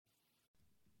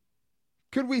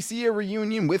Could we see a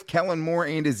reunion with Kellen Moore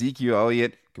and Ezekiel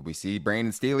Elliott? Could we see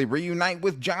Brandon Staley reunite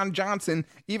with John Johnson?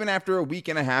 Even after a week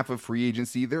and a half of free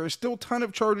agency, there are still a ton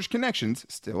of Chargers connections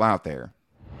still out there.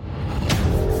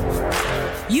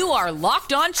 You are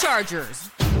Locked On Chargers,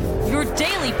 your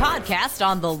daily podcast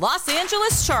on the Los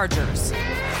Angeles Chargers.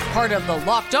 Part of the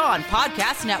Locked On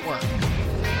Podcast Network,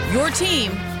 your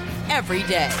team every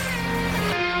day.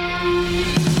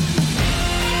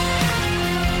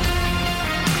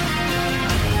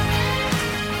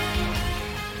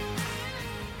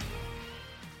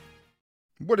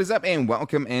 What is up, and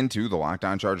welcome into the Locked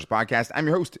On Chargers podcast. I'm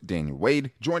your host, Daniel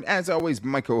Wade, joined as always by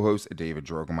my co-host, David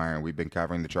Drogemeyer, and we've been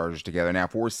covering the Chargers together now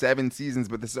for 7 seasons,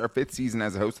 but this is our 5th season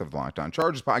as a host of the Locked On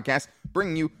Chargers podcast,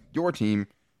 bringing you your team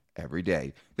every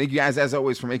day. Thank you guys, as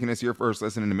always, for making us your first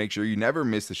listen, and to make sure you never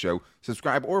miss the show,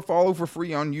 subscribe or follow for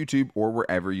free on YouTube or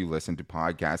wherever you listen to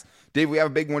podcasts. Dave, we have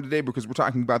a big one today because we're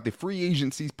talking about the free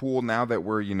agency pool now that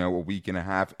we're, a week and a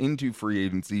half into free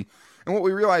agency. And what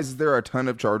we realize is there are a ton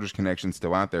of Chargers connections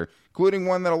still out there, including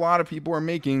one that a lot of people are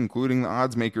making, including the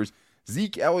odds makers.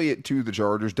 Zeke Elliott to the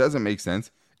Chargers doesn't make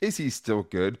sense. Is he still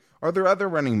good? Are there other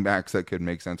running backs that could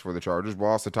make sense for the Chargers?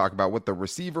 We'll also talk about what the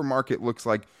receiver market looks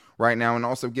like right now and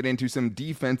also get into some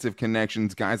defensive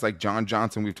connections. Guys like John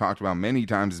Johnson, we've talked about many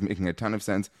times, is making a ton of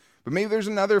sense. But maybe there's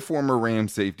another former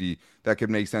Rams safety that could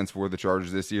make sense for the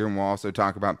Chargers this year. And we'll also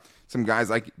talk about some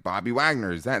guys like Bobby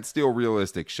Wagner. Is that still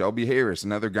realistic? Shelby Harris,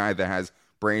 another guy that has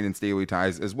Brandon Staley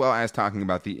ties, as well as talking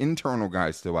about the internal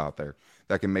guys still out there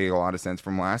that can make a lot of sense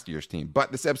from last year's team.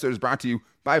 But this episode is brought to you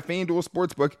by FanDuel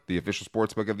Sportsbook, the official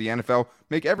sportsbook of the NFL.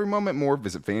 Make every moment more.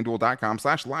 Visit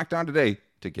FanDuel.com/LockedOn today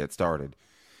to get started.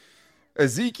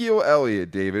 Ezekiel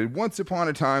Elliott, David. Once upon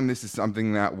a time, this is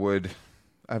something that would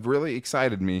have really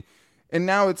excited me. And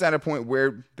now it's at a point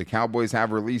where the Cowboys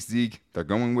have released Zeke. They're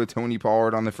going with Tony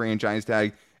Pollard on the franchise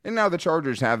tag. And now the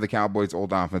Chargers have the Cowboys'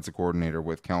 old offensive coordinator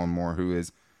with Kellen Moore, who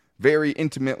is very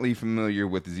intimately familiar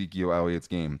with Ezekiel Elliott's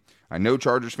game. I know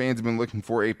Chargers fans have been looking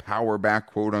for a power back,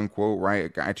 quote unquote, right? A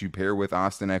guy to pair with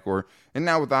Austin Eckler. And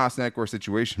now with the Austin Eckler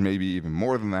situation, maybe even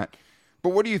more than that. But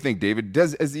what do you think, David?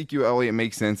 Does Ezekiel Elliott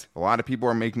make sense? A lot of people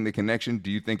are making the connection.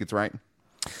 Do you think it's right?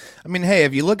 I mean, hey,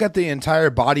 if you look at the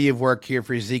entire body of work here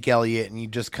for Zeke Elliott and you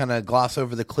just kind of gloss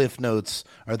over the cliff notes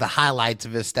or the highlights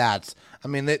of his stats, I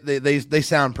mean, they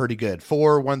sound pretty good.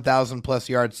 4 1,000-plus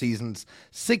yard seasons,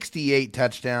 68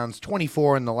 touchdowns,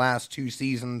 24 in the last 2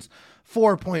 seasons,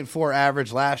 4.4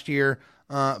 average last year.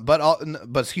 But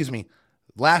excuse me,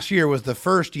 last year was the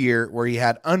first year where he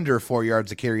had under 4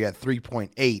 yards a carry at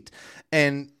 3.8.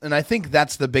 And I think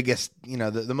that's the biggest,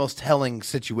 the most telling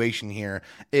situation here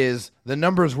is the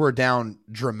numbers were down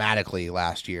dramatically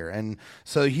last year. And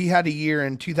so he had a year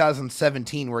in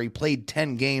 2017 where he played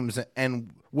 10 games and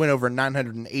went over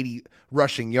 980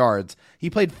 rushing yards. He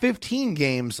played 15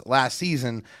 games last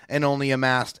season and only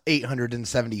amassed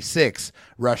 876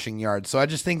 rushing yards. So I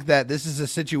just think that this is a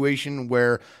situation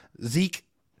where Zeke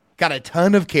got a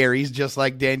ton of carries, just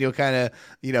like Daniel kind of,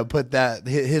 put that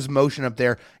his motion up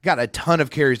there. Got a ton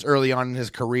of carries early on in his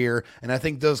career, and I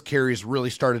think those carries really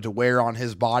started to wear on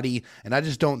his body, and I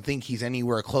just don't think he's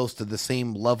anywhere close to the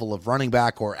same level of running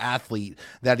back or athlete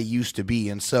that he used to be.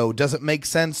 And so does it make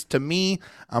sense to me?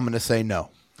 I'm going to say no.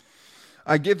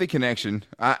 I get the connection.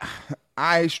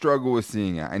 I struggle with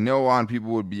seeing it. I know a lot of people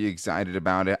would be excited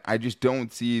about it. I just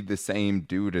don't see the same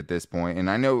dude at this point. And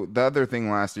I know the other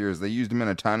thing last year is they used him in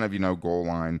a ton of, goal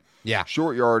line,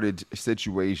 short yardage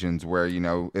situations where,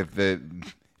 if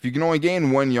you can only gain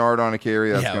 1 yard on a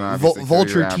carry, that's going to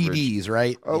vulture TDs,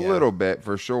 right? A little bit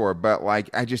for sure. But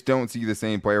I just don't see the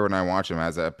same player when I watch him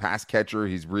as a pass catcher.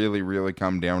 He's really, really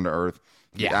come down to earth.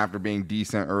 After being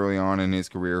decent early on in his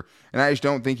career. And I just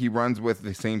don't think he runs with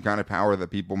the same kind of power that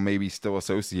people maybe still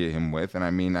associate him with.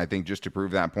 And I think just to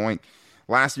prove that point,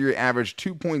 last year he averaged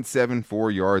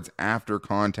 2.74 yards after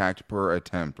contact per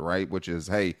attempt, right? Which is,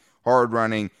 hey, hard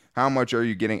running. How much are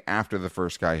you getting after the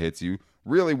first guy hits you?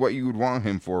 Really what you would want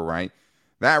him for, right?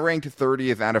 That ranked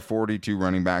 30th out of 42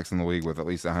 running backs in the league with at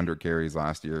least 100 carries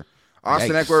last year.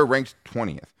 Austin Eckler ranked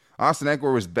 20th. Austin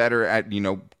Eckler was better at,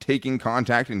 taking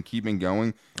contact and keeping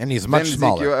going. And he's much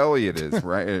smaller. Ezekiel Elliott is,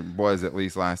 right? It was at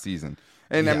least last season.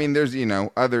 And, there's,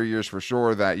 other years for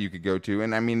sure that you could go to.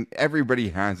 And, everybody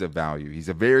has a value. He's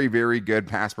a very, very good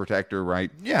pass protector, right?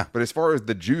 Yeah. But as far as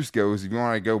the juice goes, if you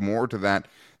want to go more to that,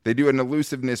 they do an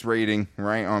elusiveness rating,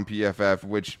 right, on PFF,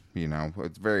 which,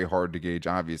 it's very hard to gauge,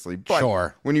 obviously.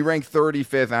 But when you rank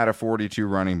 35th out of 42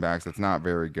 running backs, that's not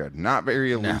very good. Not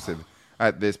very elusive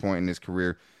at this point in his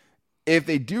career. If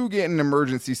they do get an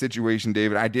emergency situation,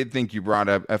 David, I did think you brought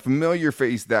up a familiar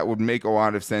face that would make a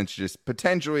lot of sense just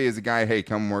potentially as a guy, hey,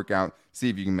 come work out see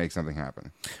if you can make something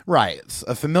happen. Right. It's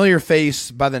a familiar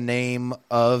face by the name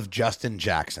of Justin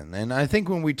Jackson. And I think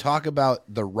when we talk about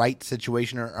the right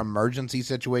situation or emergency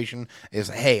situation is,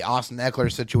 hey, Austin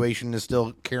Eckler's situation is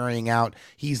still carrying out.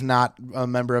 He's not a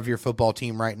member of your football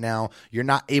team right now. You're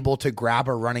not able to grab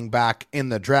a running back in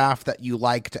the draft that you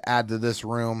like to add to this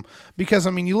room. Because,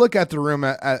 I mean, you look at the room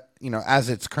as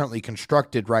it's currently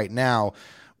constructed right now.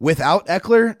 Without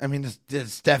Eckler, I mean,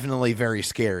 it's definitely very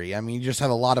scary. I mean, you just have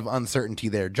a lot of uncertainty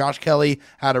there. Josh Kelly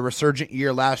had a resurgent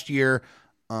year last year,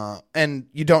 and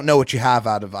you don't know what you have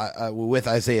out of with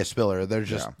Isaiah Spiller. There's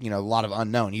just a lot of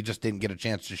unknown. He just didn't get a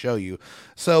chance to show you.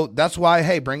 So that's why,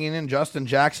 hey, bringing in Justin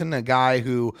Jackson, a guy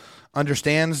who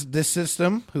understands this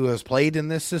system, who has played in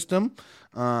this system,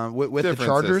 with the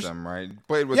Chargers, system, right?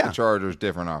 Played with the Chargers,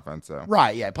 different offense, though.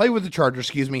 Right, yeah, played with the Chargers,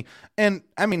 excuse me. And,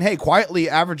 I mean, hey, quietly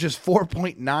averages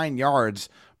 4.9 yards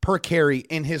per carry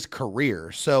in his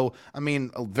career. So, I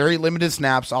mean, very limited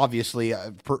snaps, obviously,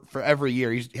 for every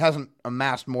year. He hasn't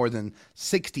amassed more than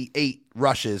 68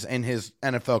 rushes in his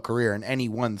NFL career in any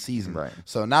one season. Right.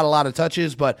 So, not a lot of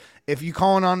touches, but if you're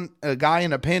calling on a guy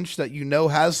in a pinch that you know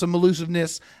has some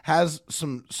elusiveness, has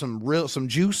some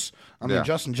juice, I mean,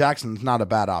 Justin Jackson's not a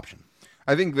bad option.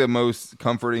 I think the most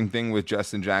comforting thing with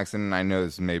Justin Jackson, and I know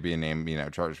this may be a name,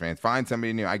 Chargers fans, find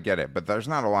somebody new. I get it, but there's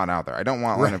not a lot out there. I don't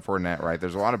want Leonard Fournette, right?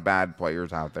 There's a lot of bad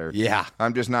players out there. Yeah.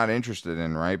 I'm just not interested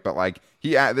in, right? But, like,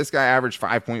 this guy averaged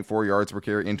 5.4 yards per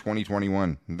carry in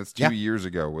 2021. That's 2 years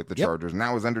ago with the Chargers, and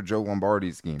that was under Joe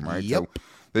Lombardi's scheme, right? Yep. So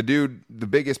the dude, the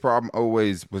biggest problem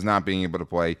always was not being able to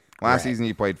play. Last season,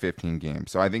 he played 15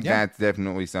 games. So I think that's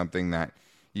definitely something that,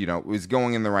 was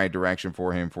going in the right direction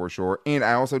for him for sure. And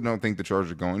I also don't think the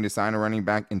Chargers are going to sign a running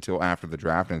back until after the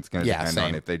draft, and it's going to depend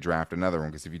on if they draft another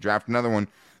one. Because if you draft another one,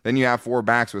 then you have 4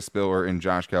 backs with Spiller and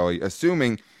Josh Kelly,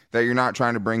 assuming that you're not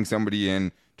trying to bring somebody in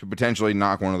to potentially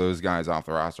knock one of those guys off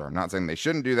the roster. I'm not saying they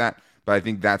shouldn't do that, but I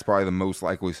think that's probably the most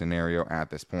likely scenario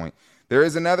at this point. There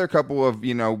is another couple of,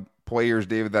 players,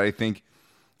 David, that I think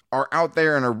are out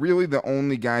there and are really the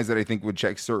only guys that I think would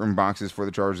check certain boxes for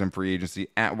the Chargers in free agency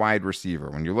at wide receiver.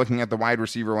 When you're looking at the wide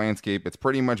receiver landscape, it's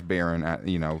pretty much barren at,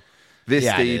 this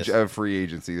stage of free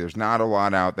agency. There's not a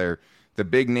lot out there. The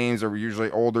big names are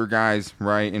usually older guys,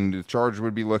 right? And the Chargers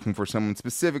would be looking for someone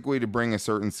specifically to bring a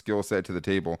certain skill set to the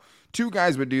table. 2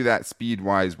 guys would do that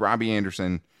speed-wise.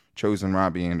 Chosen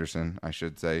Robbie Anderson, I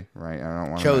should say, right? I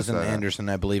don't want to Chosen Anderson,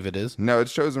 I believe it is. No,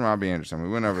 it's Chosen Robbie Anderson. We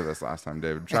went over this last time,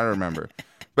 David. Try to remember.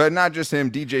 But not just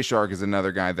him. DJ Shark is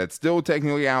another guy that's still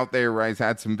technically out there, right? He's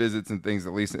had some visits and things,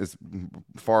 at least as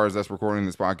far as us recording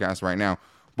this podcast right now.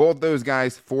 Both those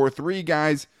guys, 4-3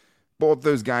 guys, both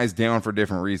those guys down for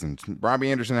different reasons.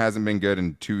 Robbie Anderson hasn't been good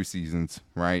in 2 seasons,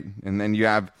 right? And then you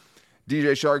have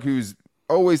DJ Shark, who's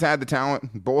always had the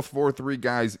talent, both 4-3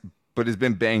 guys, but has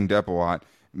been banged up a lot.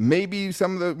 Maybe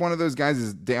one of those guys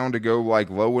is down to go like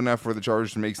low enough for the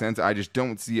Chargers to make sense. I just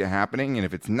don't see it happening. And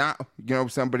if it's not,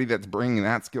 somebody that's bringing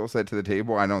that skill set to the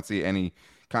table, I don't see any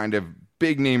kind of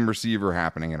big name receiver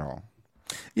happening at all.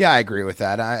 Yeah, I agree with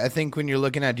that. I think when you're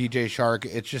looking at DJ Shark,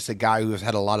 it's just a guy who has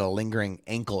had a lot of lingering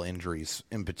ankle injuries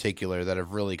in particular that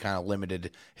have really kind of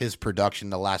limited his production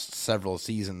the last several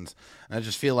seasons. And I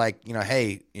just feel like,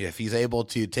 hey, if he's able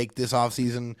to take this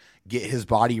offseason, get his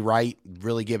body right,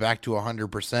 really get back to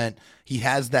 100%, he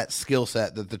has that skill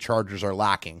set that the Chargers are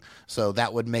lacking. So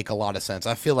that would make a lot of sense.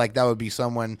 I feel like that would be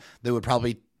someone that would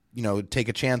probably take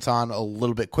a chance on a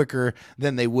little bit quicker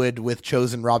than they would with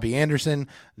Chosen Robbie Anderson,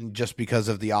 just because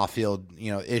of the off-field,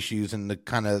 issues and the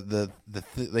kind of the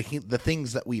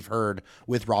things that we've heard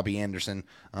with Robbie Anderson.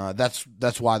 That's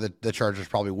why the Chargers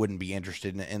probably wouldn't be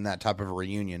interested in that type of a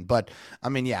reunion. But I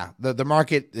mean, yeah, the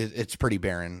market, it's pretty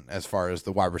barren as far as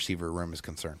the wide receiver room is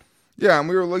concerned. Yeah, and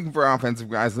we were looking for offensive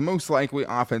guys. The most likely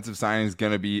offensive signing is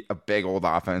going to be a big old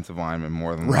offensive lineman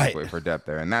more than likely for depth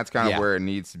there. And that's kind of where it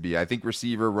needs to be. I think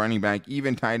receiver, running back,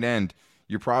 even tight end,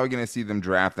 you're probably going to see them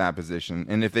draft that position.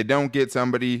 And if they don't get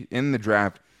somebody in the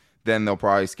draft, then they'll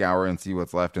probably scour and see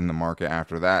what's left in the market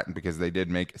after that, because they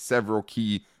did make several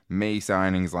key May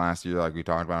signings last year, like we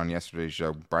talked about on yesterday's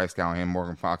show. Bryce Callahan,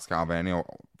 Morgan Fox, Kyle Van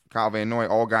Noy,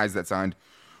 all guys that signed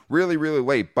really, really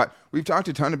late. But we've talked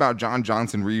a ton about John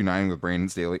Johnson reuniting with Brandon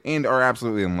Staley and are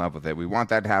absolutely in love with it. We want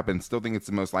that to happen. Still think it's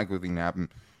the most likely thing to happen.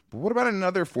 But what about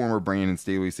another former Brandon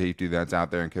Staley safety that's out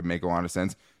there and could make a lot of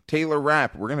sense? Taylor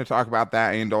Rapp. We're going to talk about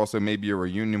that and also maybe a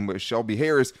reunion with Shelby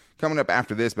Harris coming up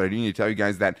after this. But I do need to tell you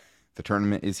guys that the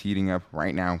tournament is heating up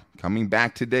right now. Coming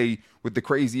back today with the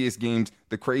craziest games,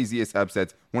 the craziest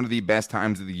upsets, one of the best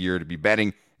times of the year to be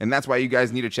betting. And that's why you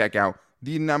guys need to check out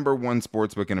the number one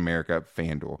sportsbook in America,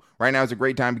 FanDuel. Right now is a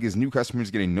great time because new customers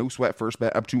get a no-sweat first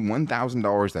bet up to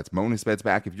 $1,000. That's bonus bets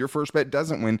back. If your first bet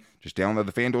doesn't win, just download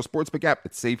the FanDuel Sportsbook app.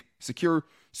 It's safe, secure,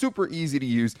 super easy to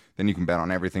use. Then you can bet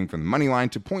on everything from the money line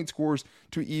to point scores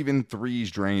to even threes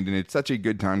drained. And it's such a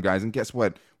good time, guys. And guess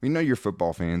what? We know you're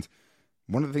football fans.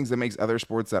 One of the things that makes other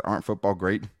sports that aren't football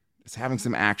great is having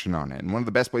some action on it. And one of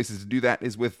the best places to do that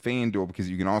is with FanDuel because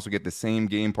you can also get the same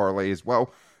game parlay as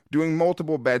well, doing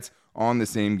multiple bets on the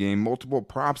same game, multiple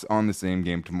props on the same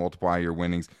game to multiply your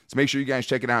winnings. So make sure you guys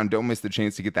check it out and don't miss the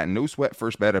chance to get that no-sweat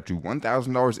first bet up to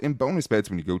 $1,000 in bonus bets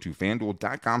when you go to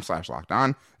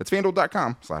FanDuel.com/lockedon. That's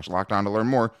FanDuel.com/lockedon to learn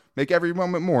more. Make every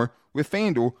moment more with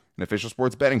FanDuel, an official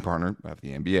sports betting partner of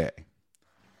the NBA.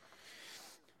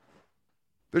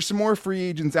 There's some more free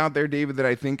agents out there, David, that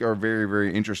I think are very,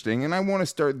 very interesting. And I want to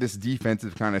start this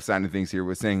defensive kind of side of things here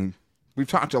with saying we've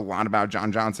talked a lot about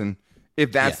John Johnson.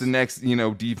 If that's the next,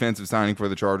 defensive signing for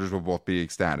the Chargers, we'll both be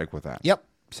ecstatic with that. Yep.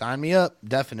 Sign me up.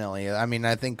 Definitely. I mean,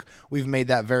 I think we've made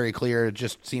that very clear. It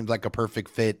just seems like a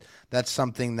perfect fit. That's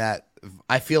something that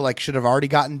I feel like should have already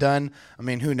gotten done. I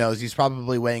mean, who knows? He's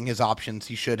probably weighing his options.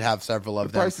 He should have several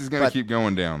of them. The price is going to keep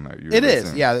going down, though. It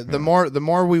is. Yeah. The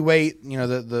more we wait,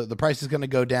 the price is going to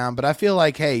go down. But I feel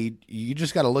like, hey, you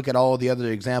just got to look at all of the other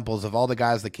examples of all the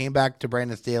guys that came back to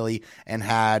Brandon Staley and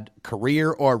had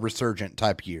career or resurgent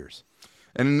type years.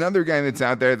 And another guy that's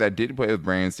out there that did play with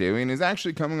Brandon Staley and is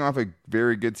actually coming off a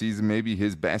very good season, maybe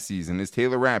his best season, is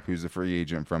Taylor Rapp, who's a free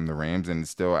agent from the Rams and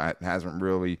still hasn't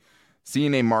really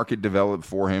seen a market develop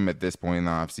for him at this point in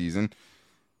the offseason.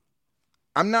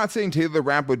 I'm not saying Taylor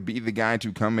Rapp would be the guy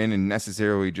to come in and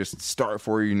necessarily just start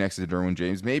for you next to Derwin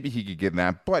James. Maybe he could get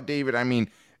that. But, David, I mean,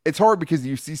 it's hard because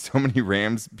you see so many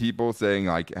Rams people saying,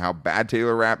 like, how bad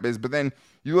Taylor Rapp is. But then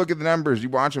you look at the numbers, you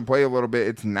watch him play a little bit,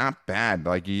 it's not bad.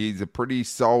 Like, he's a pretty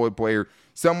solid player.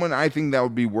 Someone I think that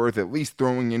would be worth at least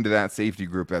throwing into that safety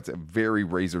group that's very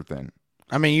razor thin.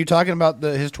 I mean, you're talking about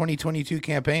his 2022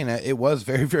 campaign. It was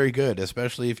very, very good,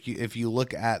 especially if you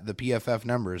look at the PFF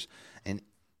numbers. An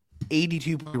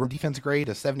 82 defense grade,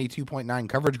 a 72.9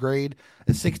 coverage grade,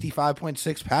 a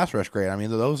 65.6 pass rush grade. I mean,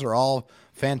 those are all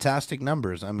fantastic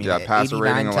numbers. I mean, passer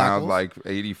rating allowed like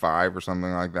 85 or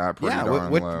something like that. Pretty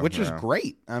darn low. Which is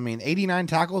great. I mean, 89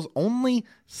 tackles, only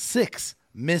 6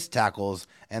 missed tackles,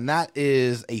 and that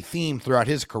is a theme throughout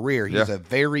his career. He's a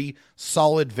very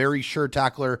solid, very sure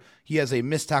tackler. He has a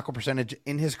missed tackle percentage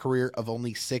in his career of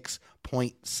only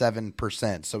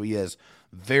 6.7%. So he is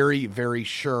very, very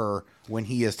sure when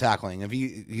he is tackling. If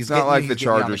he's not like the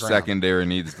Chargers secondary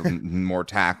needs more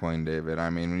tackling, David. I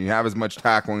mean, when you have as much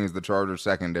tackling as the Chargers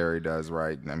secondary does,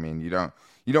 right? I mean, you don't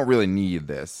really need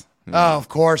this. Oh, of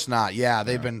course not. Yeah,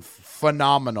 they've been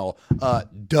phenomenal.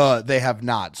 They have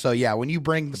not. So, yeah, when you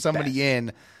bring somebody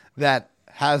in that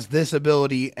has this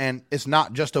ability, and it's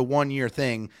not just a one-year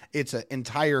thing, it's an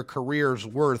entire career's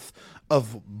worth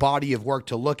of body of work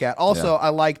to look at. Also, I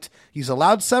liked he's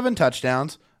allowed 7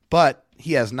 touchdowns, but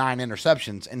he has 9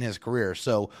 interceptions in his career.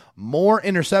 So more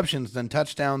interceptions than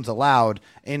touchdowns allowed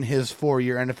in his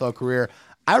 4-year NFL career.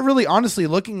 I really, honestly,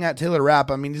 looking at Taylor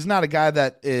Rapp, I mean, he's not a guy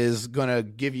that is going to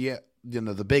give you,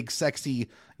 the big, sexy,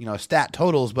 stat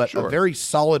totals, but a very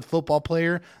solid football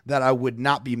player that I would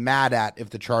not be mad at if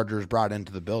the Chargers brought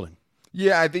into the building.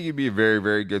 Yeah, I think he'd be a very,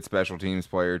 very good special teams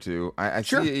player, too. I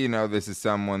see, this is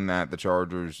someone that the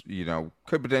Chargers,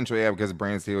 could potentially have because of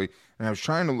Brandon Staley. And I was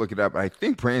trying to look it up. I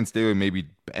think Brandon Staley maybe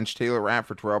benched Taylor Rapp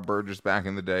for Terrell Burgess back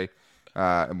in the day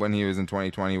when he was in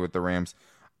 2020 with the Rams.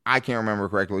 I can't remember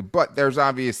correctly, but there's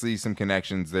obviously some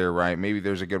connections there, right? Maybe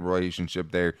there's a good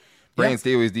relationship there. Brandon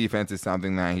Staley's defense is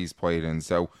something that he's played in,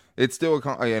 so it's still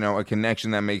a connection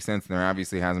that makes sense. And there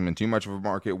obviously hasn't been too much of a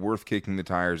market worth kicking the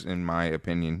tires, in my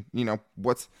opinion.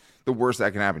 What's the worst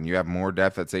that can happen? You have more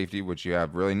depth at safety, which you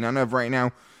have really none of right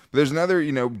now. But there's another,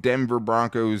 Denver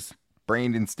Broncos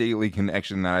Brandon Staley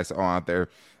connection that I saw out there,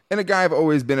 and a guy I've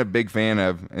always been a big fan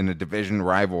of in a division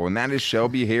rival, and that is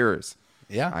Shelby Harris.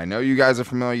 Yeah, I know you guys are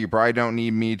familiar. You probably don't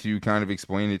need me to kind of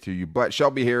explain it to you, but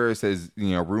Shelby Harris has,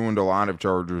 ruined a lot of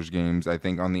Chargers games, I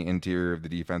think, on the interior of the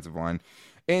defensive line.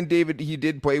 And David, he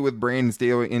did play with Brandon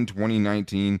Staley in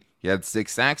 2019. He had 6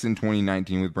 sacks in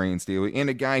 2019 with Brandon Staley, and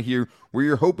a guy here where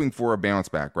you're hoping for a bounce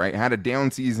back, right? Had a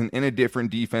down season in a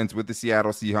different defense with the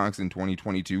Seattle Seahawks in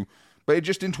 2022. But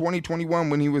just in 2021,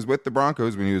 when he was with the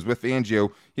Broncos, when he was with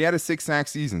Fangio, he had a 6-sack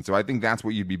season. So I think that's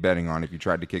what you'd be betting on if you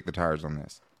tried to kick the tires on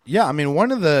this. Yeah, I mean,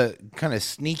 one of the kind of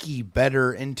sneaky,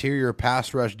 better interior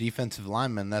pass rush defensive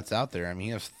linemen that's out there. I mean,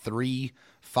 he has 3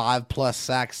 5+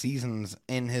 sack seasons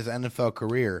in his NFL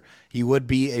career. He would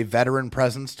be a veteran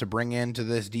presence to bring into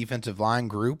this defensive line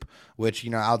group, which,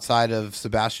 outside of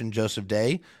Sebastian Joseph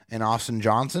Day and Austin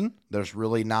Johnson, there's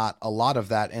really not a lot of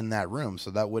that in that room.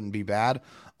 So that wouldn't be bad.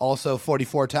 Also,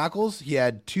 44 tackles. He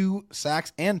had 2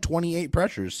 sacks and 28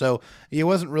 pressures. So he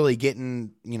wasn't really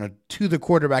getting, to the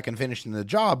quarterback and finishing the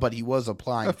job, but he was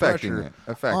applying pressure.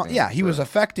 He was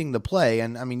affecting the play.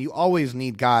 And, you always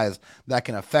need guys that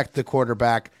can affect the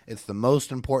quarterback. It's the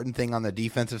most important thing on the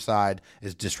defensive side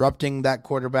is disrupting that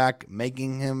quarterback,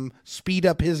 making him speed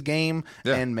up his game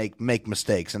and make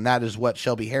mistakes. And that is what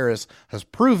Shelby Harris has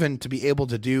proven to be able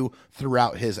to do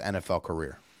throughout his NFL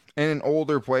career. And an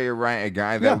older player, right? A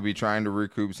guy that would be trying to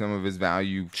recoup some of his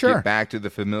value, get back to the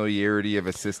familiarity of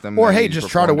a system. Or, hey, just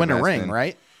try to win a ring,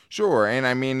 right? Sure. And,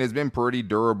 it's been pretty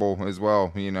durable as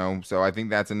well, So I think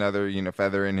that's another,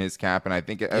 feather in his cap. And I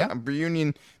think a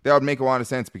reunion, that would make a lot of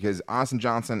sense because Austin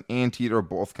Johnson and Teeter are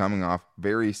both coming off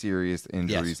very serious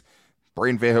injuries. Yes.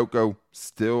 Braden Fehoko,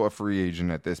 still a free agent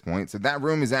at this point. So that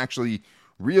room is actually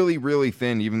really, really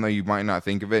thin, even though you might not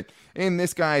think of it. And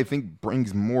this guy, I think,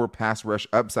 brings more pass rush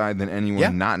upside than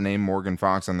anyone not named Morgan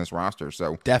Fox on this roster.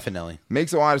 So definitely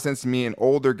makes a lot of sense to me. An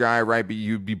older guy, right? But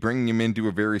you'd be bringing him into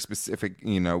a very specific,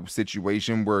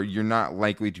 situation where you're not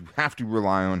likely to have to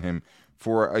rely on him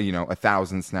for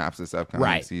 1,000 snaps this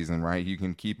upcoming season, right? You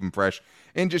can keep him fresh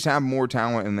and just have more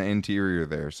talent in the interior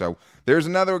there. So there's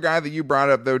another guy that you brought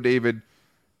up, though, David,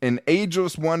 an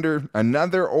ageless wonder,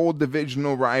 another old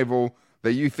divisional rival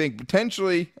that you think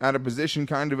potentially at a position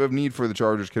kind of need for the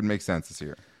Chargers could make sense this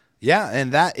year. Yeah,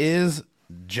 and that is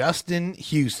Justin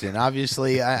Houston.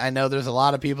 Obviously, I know there's a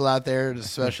lot of people out there,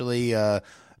 especially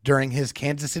during his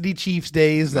Kansas City Chiefs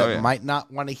days, that might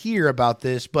not want to hear about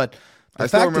this, but I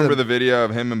still remember the video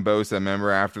of him and Bosa, remember,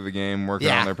 after the game working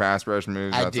on their pass rush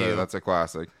moves. That's a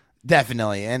classic.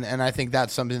 Definitely, and I think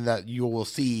that's something that you will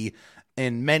see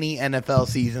in many NFL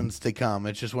seasons to come.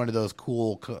 It's just one of those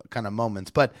cool kind of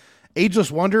moments. But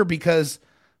ageless wonder because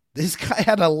this guy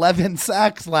had 11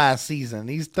 sacks last season.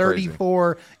 He's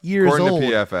 34 years old. According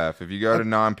to PFF. If you go to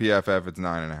non-PFF, it's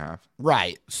 9.5.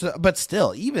 Right. So, but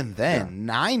still, even then,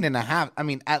 9.5. I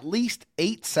mean, at least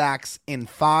 8 sacks in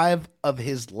 5 of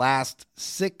his last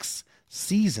 6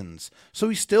 seasons. So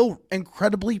he's still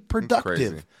incredibly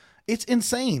productive. It's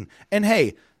insane. And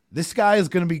hey, this guy is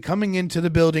going to be coming into the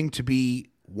building to be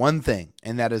one thing,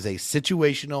 and that is a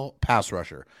situational pass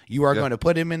rusher. You are going to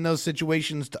put him in those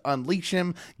situations to unleash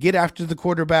him, get after the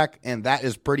quarterback, and that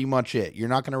is pretty much it. You're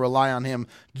not going to rely on him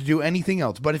to do anything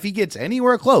else. But if he gets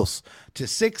anywhere close to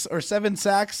 6 or 7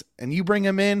 sacks and you bring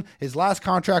him in, his last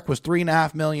contract was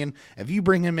 $3.5 million. If you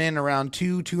bring him in around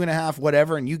 2.5,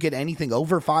 whatever, and you get anything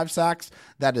over 5 sacks,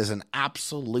 that is an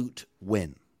absolute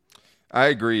win. I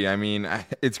agree. I mean,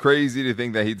 it's crazy to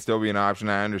think that he'd still be an option.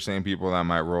 I understand people that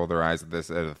might roll their eyes at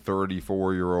this at a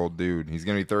 34-year-old dude. He's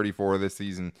going to be 34 this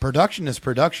season. Production is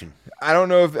production. I don't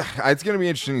know if it's going to be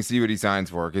interesting to see what he signs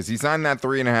for because he signed that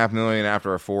 $3.5 million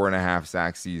after a 4.5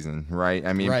 sack season, right?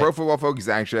 I mean, Pro Football Focus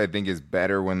actually I think is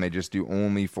better when they just do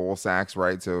only full sacks,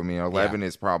 right? So I mean, 11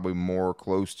 is probably more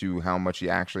close to how much he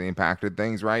actually impacted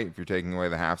things, right? If you're taking away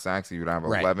the half sacks, you would have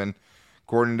 11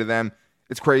 according to them.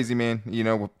 It's crazy, man.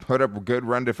 Put up good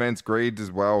run defense grades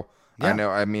as well. Yeah. I know.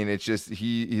 I mean, it's just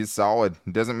he's solid.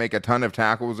 Doesn't make a ton of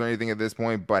tackles or anything at this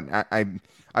point, but I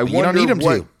wonder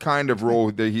what kind of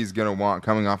role that he's going to want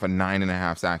coming off a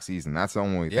 9.5 sack season. That's the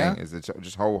only thing. Is it's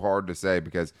just so hard to say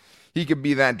because he could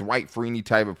be that Dwight Freeney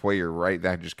type of player, right?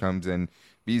 That just comes in,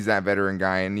 he's that veteran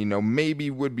guy, and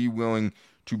maybe would be willing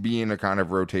to be in a kind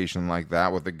of rotation like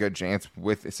that with a good chance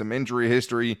with some injury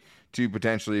history to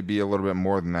potentially be a little bit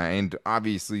more than that. And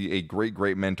obviously a great,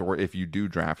 great mentor if you do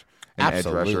draft an edge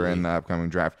rusher in the upcoming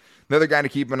draft. Another guy to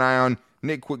keep an eye on,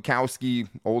 Nick Kwiatkowski,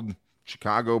 old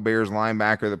Chicago Bears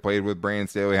linebacker that played with Brandon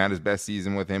Staley, had his best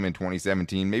season with him in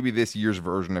 2017. Maybe this year's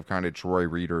version of kind of Troy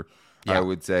Reader, I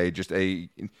would say. Just a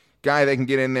guy that can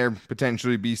get in there,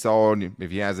 potentially be solid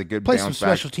if he has a good play bounce some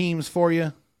special teams for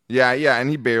you. Yeah, and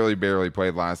he barely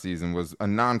played last season, was a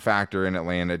non-factor in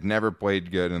Atlanta, never played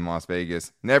good in Las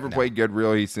Vegas, never played good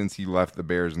really since he left the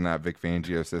Bears in that Vic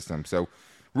Fangio system. So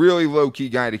really low-key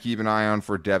guy to keep an eye on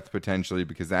for depth potentially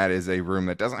because that is a room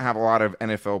that doesn't have a lot of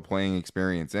NFL playing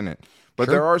experience in it. But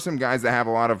there are some guys that have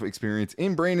a lot of experience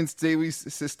in Brandon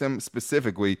Staley's system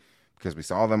specifically because we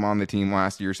saw them on the team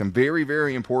last year. Some very,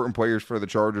 very important players for the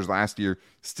Chargers last year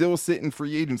still sit in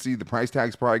free agency. The price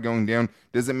tag's probably going down.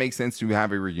 Does it make sense to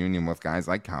have a reunion with guys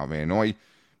like Kyle Van Noy,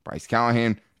 Bryce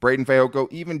Callahan, Braden Fehoko,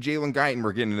 even Jalen Guyton?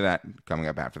 We're getting into that coming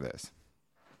up after this.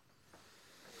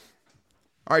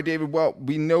 All right, David. Well,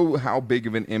 we know how big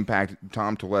of an impact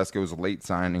Tom Telesco's late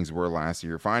signings were last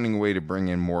year, finding a way to bring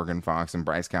in Morgan Fox and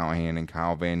Bryce Callahan and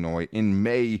Kyle Van Noy in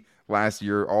May last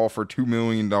year, all for $2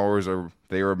 million or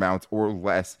thereabouts or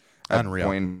less at the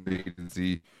point of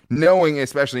agency, knowing,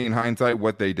 especially in hindsight,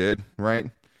 what they did,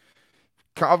 right?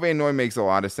 Kyle Van Noy makes a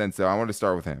lot of sense, though. I want to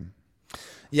start with him.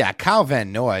 Yeah, Kyle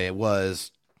Van Noy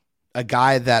was a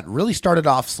guy that really started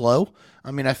off slow.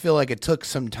 I mean, I feel like it took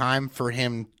some time for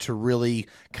him to really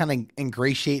kind of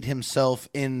ingratiate himself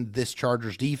in this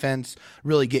Chargers defense,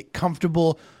 really get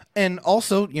comfortable, and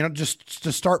also, just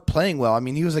to start playing well. I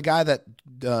mean, he was a guy that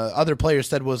other players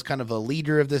said was kind of a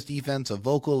leader of this defense, a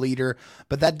vocal leader,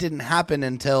 but that didn't happen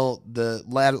until the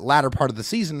latter part of the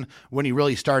season when he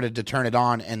really started to turn it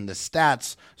on and the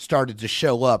stats started to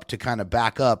show up to kind of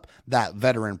back up that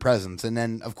veteran presence. And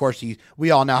then, of course, we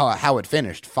all know how it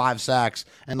finished, 5 sacks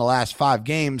in the last 5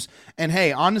 games. And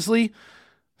hey, honestly,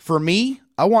 for me,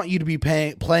 I want you to be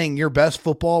playing your best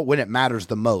football when it matters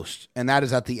the most, and that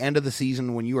is at the end of the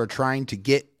season when you are trying to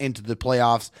get into the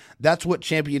playoffs. That's what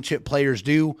championship players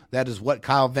do. That is what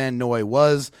Kyle Van Noy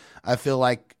was. I feel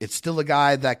like it's still a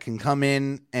guy that can come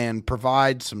in and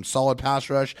provide some solid pass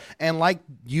rush, and like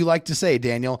you like to say,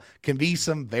 Daniel, can be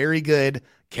some very good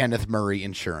Kenneth Murray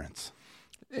insurance.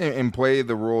 And play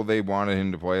the role they wanted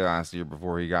him to play last year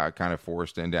before he got kind of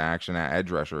forced into action at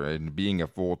edge rusher and being a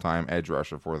full-time edge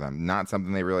rusher for them. Not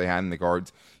something they really had in the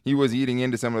cards. He was eating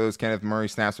into some of those Kenneth Murray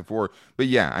snaps before. But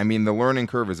yeah, I mean, the learning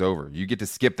curve is over. You get to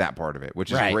skip that part of it,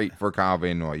 which is great for Kyle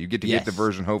Van Noy. You get to get the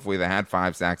version, hopefully, that had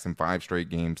 5 sacks in 5 straight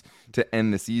games to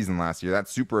end the season last year.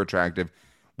 That's super attractive,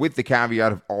 with the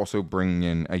caveat of also bringing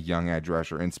in a young edge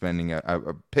rusher and spending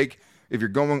a pick. If you're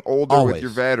going older with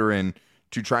your veteran,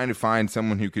 to trying to find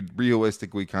someone who could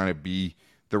realistically kind of be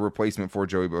the replacement for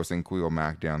Joey Bosa and Khalil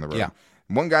Mack down the road. Yeah.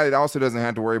 One guy that also doesn't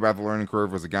have to worry about the learning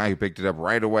curve was a guy who picked it up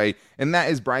right away, and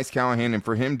that is Bryce Callahan. And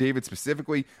for him, David,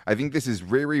 specifically, I think this is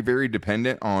very, very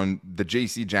dependent on the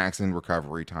J.C. Jackson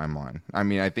recovery timeline. I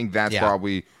mean, I think that's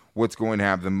probably what's going to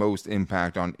have the most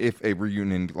impact on if a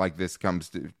reunion like this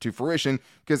comes to fruition,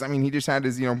 because, I mean, he just had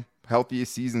his,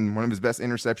 healthiest season, one of his best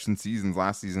interception seasons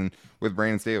last season with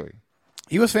Brandon Staley.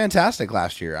 He was fantastic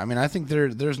last year. I mean, I think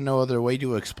there's no other way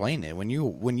to explain it. When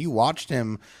you watched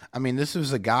him, I mean, this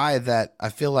was a guy that I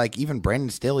feel like even Brandon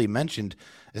Staley mentioned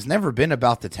has never been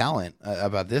about the talent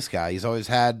about this guy. He's always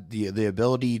had the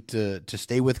ability to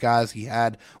stay with guys. He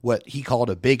had what he called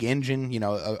a big engine,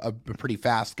 a pretty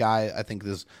fast guy, I think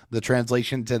is the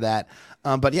translation to that.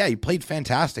 But yeah, he played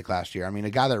fantastic last year. I mean,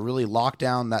 a guy that really locked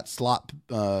down that slot,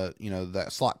 that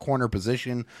slot corner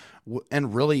position,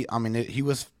 and really, I mean, he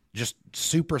was just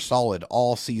super solid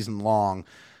all season long.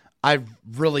 I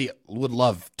really would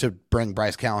love to bring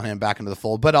Bryce Callahan back into the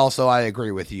fold, but also I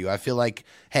agree with you. I feel like,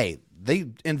 hey, they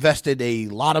invested a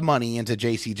lot of money into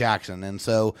J.C. Jackson, and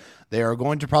so they are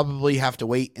going to probably have to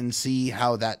wait and see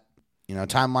how that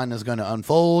timeline is going to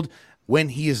unfold when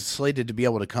he is slated to be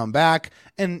able to come back.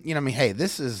 And, hey,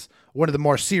 this is one of the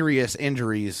more serious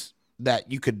injuries that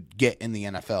you could get in the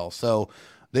NFL. So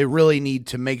they really need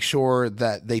to make sure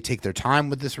that they take their time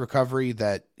with this recovery,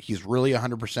 that he's really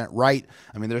 100% right.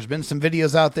 I mean, there's been some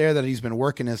videos out there that he's been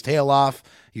working his tail off.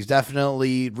 He's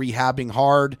definitely rehabbing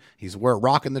hard. We're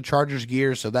rocking the Chargers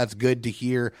gear, so that's good to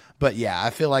hear. But yeah, I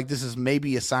feel like this is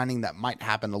maybe a signing that might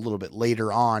happen a little bit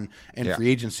later on in free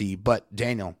agency. But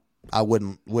Daniel, I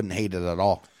wouldn't hate it at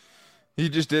all. He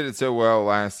just did it so well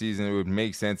last season. It would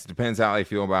make sense. It depends how they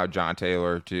feel about John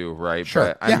Taylor too, right? Sure.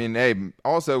 But I mean, hey,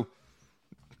 also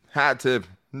hat tip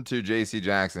to J.C.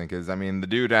 Jackson, because, I mean, the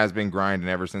dude has been grinding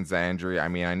ever since that injury. I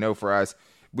mean, I know for us,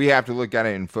 we have to look at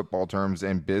it in football terms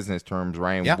and business terms,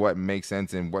 right? And what makes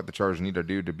sense and what the Chargers need to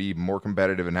do to be more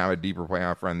competitive and have a deeper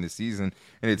playoff run this season.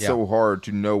 And it's so hard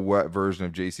to know what version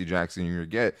of J.C. Jackson you're going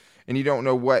to get. And you don't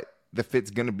know what the fit's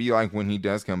going to be like when he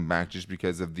does come back, just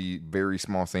because of the very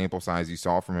small sample size you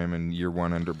saw from him in year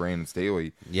 1 under Brandon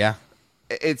Staley. Yeah.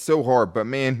 It's so hard, but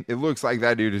man, it looks like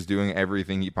that dude is doing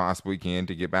everything he possibly can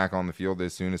to get back on the field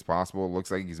as soon as possible. It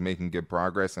looks like he's making good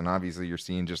progress, and obviously you're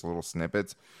seeing just little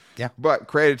snippets. Yeah. But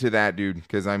credit to that dude,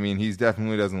 because, I mean, he's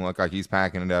definitely doesn't look like he's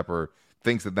packing it up or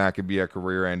thinks that could be a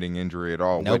career-ending injury at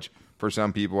all, which for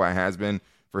some people it has been.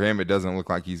 For him, it doesn't look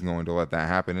like he's going to let that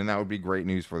happen, and that would be great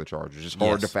news for the Chargers. Just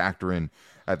hard to factor in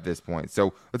at this point.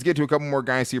 So let's get to a couple more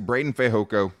guys here. Braden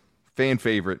Fehoko, fan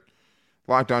favorite,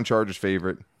 Locked On Chargers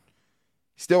favorite.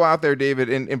 Still out there, David,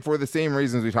 and for the same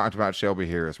reasons we talked about Shelby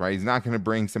Harris, right? He's not going to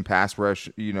bring some pass rush,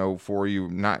 for you.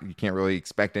 You can't really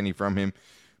expect any from him.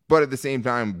 But at the same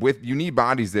time, you need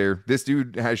bodies there. This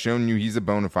dude has shown you he's a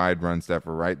bona fide run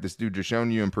stuffer, right? This dude just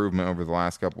shown you improvement over the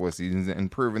last couple of seasons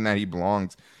and proven that he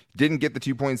belongs Didn't get the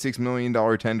 $2.6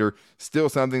 million tender. Still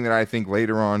something that I think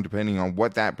later on, depending on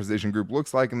what that position group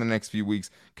looks like in the next few weeks,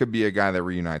 could be a guy that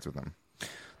reunites with him.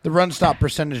 The run stop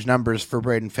percentage numbers for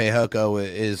Braden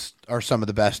Fehoko are some of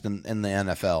the best in the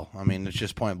NFL. I mean, it's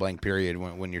just point blank period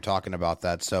when you're talking about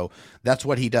that. So that's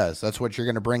what he does. That's what you're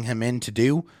going to bring him in to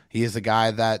do. He is a guy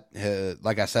that,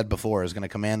 like I said before, is going to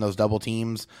command those double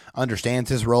teams, understands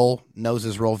his role, knows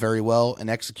his role very well, and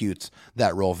executes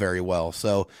that role very well.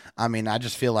 So, I mean, I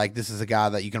just feel like this is a guy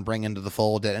that you can bring into the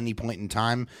fold at any point in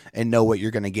time and know what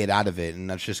you're going to get out of it. And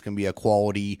that's just going to be a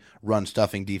quality run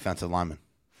stuffing defensive lineman.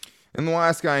 And the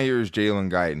last guy here is Jalen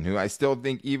Guyton, who I still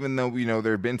think, even though,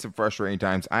 there have been some frustrating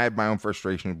times, I had my own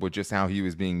frustration with just how he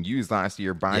was being used last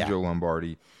year by Joe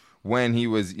Lombardi when he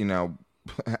was, in a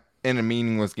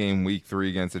meaningless game week 3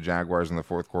 against the Jaguars in the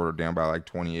fourth quarter, down by like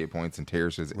 28 points and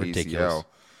tears his ACL.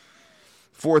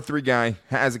 4-3 guy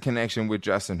has a connection with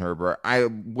Justin Herbert. I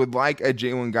would like a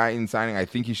Jalen Guyton signing. I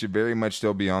think he should very much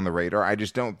still be on the radar. I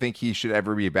just don't think he should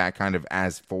ever be back kind of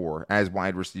as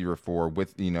wide receiver 4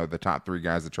 with, the top 3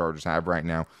 guys the Chargers have right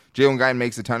now. Jalen Guyton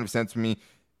makes a ton of sense to me.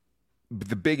 But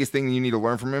the biggest thing you need to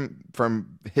learn from him,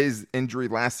 from his injury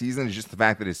last season, is just the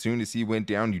fact that as soon as he went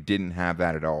down, you didn't have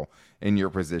that at all in your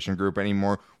position group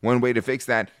anymore. One way to fix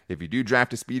that, if you do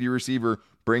draft a speedy receiver,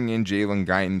 bring in Jalen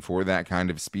Guyton for that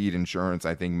kind of speed insurance.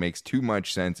 I think makes too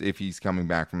much sense if he's coming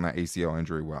back from that ACL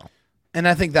injury well. And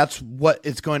I think that's what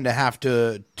it's going to have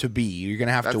to be. You're going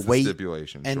to have to wait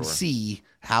and see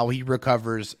how he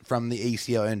recovers from the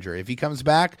ACL injury. If he comes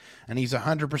back and he's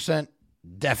 100%,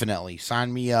 definitely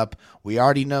sign me up. We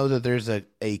already know that there's a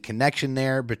connection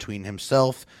there between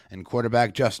himself and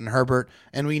quarterback Justin Herbert,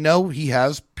 and we know he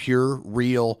has pure,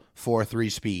 real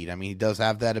 4-3 speed. I mean, he does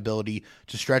have that ability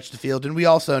to stretch the field, and we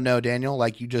also know, Daniel,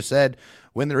 like you just said,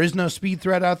 when there is no speed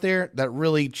threat out there, that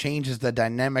really changes the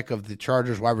dynamic of the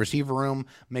Chargers wide receiver room,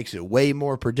 makes it way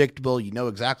more predictable. You know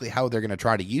exactly how they're going to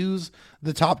try to use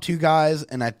the top 2 guys,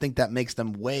 and I think that makes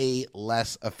them way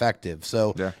less effective.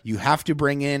 So you have to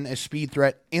bring in a speed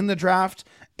threat in the draft,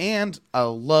 and I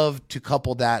love to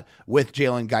couple that with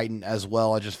Jalen Guyton as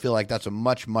well. I just feel like that's a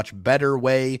much, much better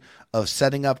way of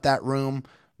setting up that room,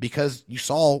 because you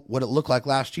saw what it looked like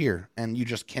last year, and you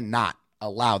just cannot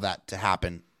allow that to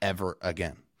happen ever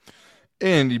again.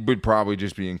 And he would probably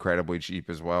just be incredibly cheap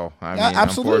as well. I mean,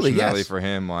 absolutely, unfortunately for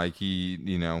him, like he,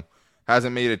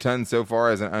 hasn't made a ton so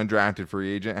far as an undrafted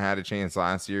free agent. Had a chance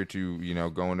last year to,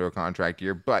 go into a contract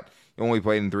year, but he only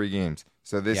played in 3 games.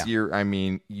 So this year, I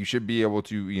mean, you should be able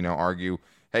to, argue,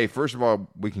 hey, first of all,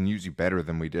 we can use you better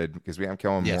than we did because we have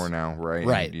Kellen Moore now, right?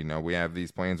 Right. And, we have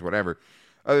these plans, whatever.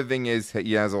 Other thing is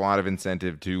he has a lot of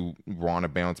incentive to want to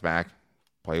bounce back,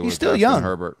 play with still Justin young.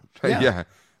 Herbert. Yeah.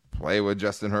 Play with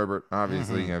Justin Herbert,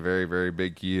 obviously, a very, very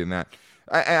big key in that.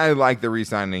 I like the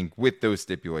re-signing with those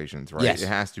stipulations, right? Yes. It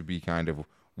has to be kind of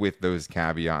with those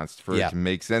caveats for it to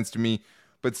make sense to me,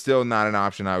 but still not an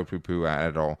option I would poo-poo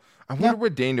at all. I wonder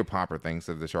what Daniel Popper thinks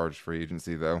of the Chargers free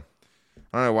agency, though.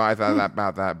 I don't know why I thought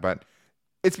about that, but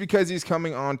it's because he's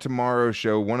coming on tomorrow's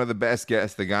show. One of the best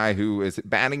guests, the guy who is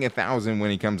batting 1,000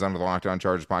 when he comes onto the Locked On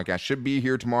Chargers podcast, should be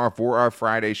here tomorrow for our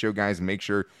Friday show, guys. Make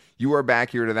sure you are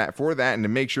back here for that, and to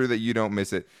make sure that you don't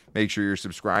miss it, make sure you're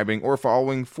subscribing or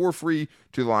following for free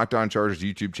to the Locked On Chargers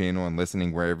YouTube channel and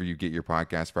listening wherever you get your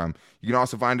podcast from. You can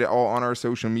also find it all on our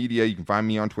social media. You can find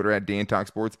me on Twitter at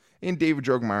DanTalkSports and David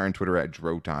Drogemeyer on Twitter at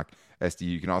DroTalkSD.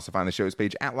 You can also find the show's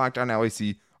page at Locked On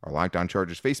LAC, our Locked On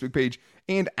Chargers Facebook page,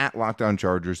 and at Locked On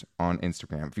Chargers on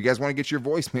Instagram. If you guys want to get your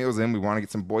voicemails in, we want to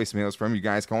get some voicemails from you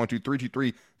guys. Call into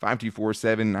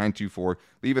 323-524-7924.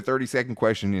 Leave a 30-second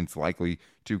question, and it's likely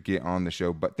to get on the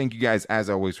show. But thank you guys, as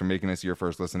always, for making us your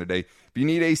first listen today. If you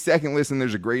need a second listen,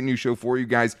 there's a great new show for you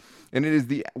guys, and it is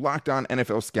the Locked On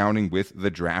NFL Scouting with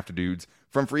the Draft Dudes.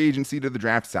 From free agency to the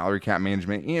draft, salary cap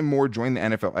management, and more, join the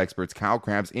NFL experts Kyle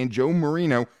Krabs and Joe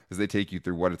Marino as they take you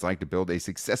through what it's like to build a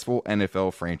successful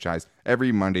NFL franchise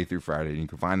every Monday through Friday. And you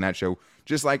can find that show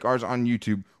just like ours on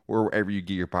YouTube or wherever you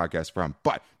get your podcast from.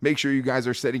 But make sure you guys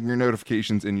are setting your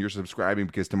notifications and you're subscribing,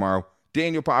 because tomorrow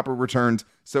Daniel Popper returns.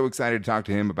 So excited to talk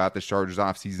to him about the Chargers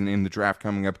offseason and the draft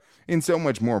coming up and so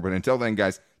much more. But until then,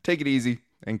 guys, take it easy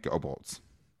and go Bolts.